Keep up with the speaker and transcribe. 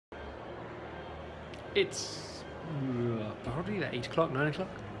It's probably at 8 o'clock, 9 o'clock.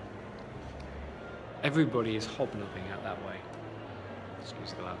 Everybody is hobnobbing out that way.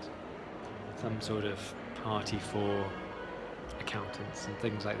 Excuse the lads. Some sort of party for accountants and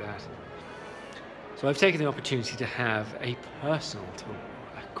things like that. So I've taken the opportunity to have a personal tour,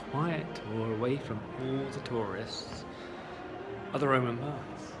 a quiet tour away from all the tourists of the Roman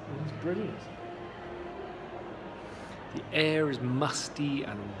baths. It's brilliant. The air is musty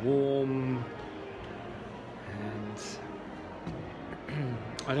and warm, and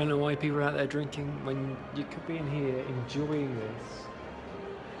I don't know why people are out there drinking when you could be in here enjoying this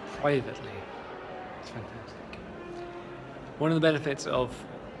privately. It's fantastic. One of the benefits of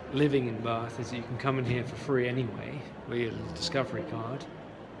living in Bath is that you can come in here for free anyway with your little discovery card.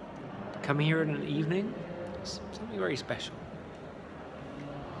 Come here in an evening, it's something very special.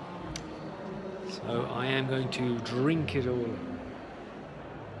 So I am going to drink it all.